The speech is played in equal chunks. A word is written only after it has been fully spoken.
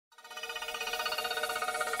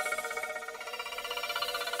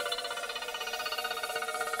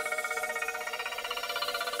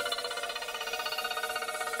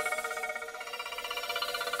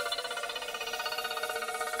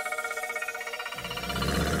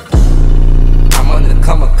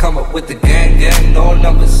come up with the gang, no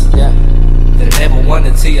numbers. Yeah. They never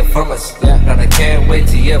wanted to hear from us. Yeah. Now they can't wait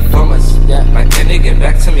to hear from us. Yeah. Like, can you get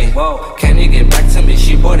back to me? Whoa, can you get back to me?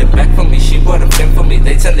 She brought it back for me, she brought it back for me.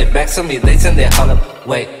 They turned it back to me, they turned it, hold up,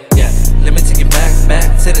 wait, yeah. Let me take it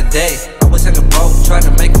back to the day. I was in the boat, trying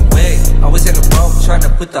to make a wave. I was in the boat, trying to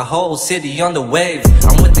put the whole city on the wave.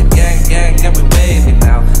 I'm with the gang, and we waving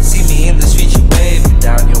now. See me in the street, you waving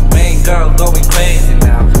down. Your main girl going crazy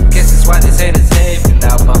now. Guess that's why they say it's hating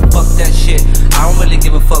now. But fuck that shit, I don't really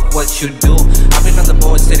give a fuck what you do. I've been on the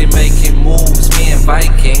board steady making moves. Me and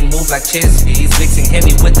Vyking move like chess keys, mixing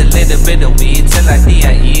Henny with a little bit of weed. Till I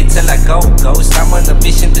D.I.E, till I go ghost. I'm on a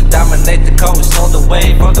mission to dominate the coast. All the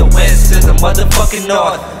way from the west to the motherfucking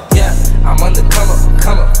north. Yeah, I'm on the come up,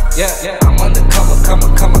 yeah. I'm on the come up.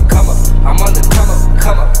 I'm on the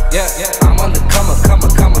come up, yeah. I'm on the come up.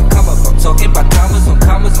 I'm talking about commas,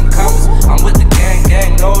 I'm with the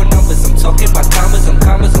gang, no numbers. I'm talking about commas, I'm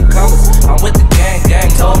with the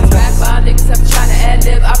gang, no numbers. Back by niggas, I've been trying to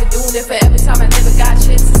ad-lib. I've been doing it for every time I never got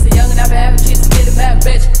shit. Since a youngin', I've been having cheats to get a mad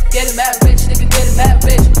bitch. Get a mad bitch, nigga, get a mad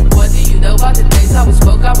bitch. What do you know about the days I was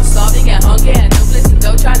broke? I was starving and hungry and no place to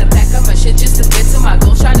go. Trying to pack up my shit just to get to my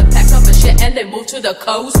goals. Trying to pack up my shit and then move to the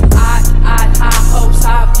coast. I hopes,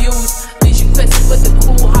 high views. These you questions with the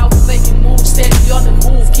cool house, making moves, steady on the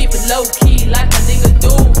move. Keep it low key like a nigga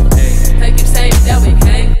do. They keep saying that we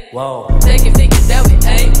can't. Whoa. They keep thinking that we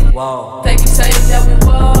ain't. Whoa. They keep saying that we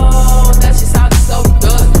won't. That's just how the story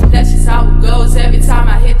goes. That's just how it goes. Every time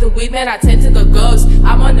I hit the weed, man, I tend to go ghost.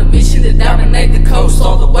 I'm on a mission to dominate the coast.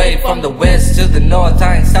 All the way from the west to the north.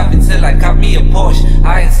 I ain't stopping till I got me a Porsche.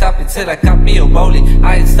 I ain't stopping till I got me a Rollie.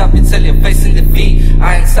 I ain't stopping till you're facing defeat.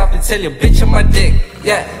 I ain't stopping till your bitch on my dick.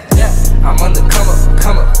 Yeah. I'm on the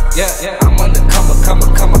come up, yeah.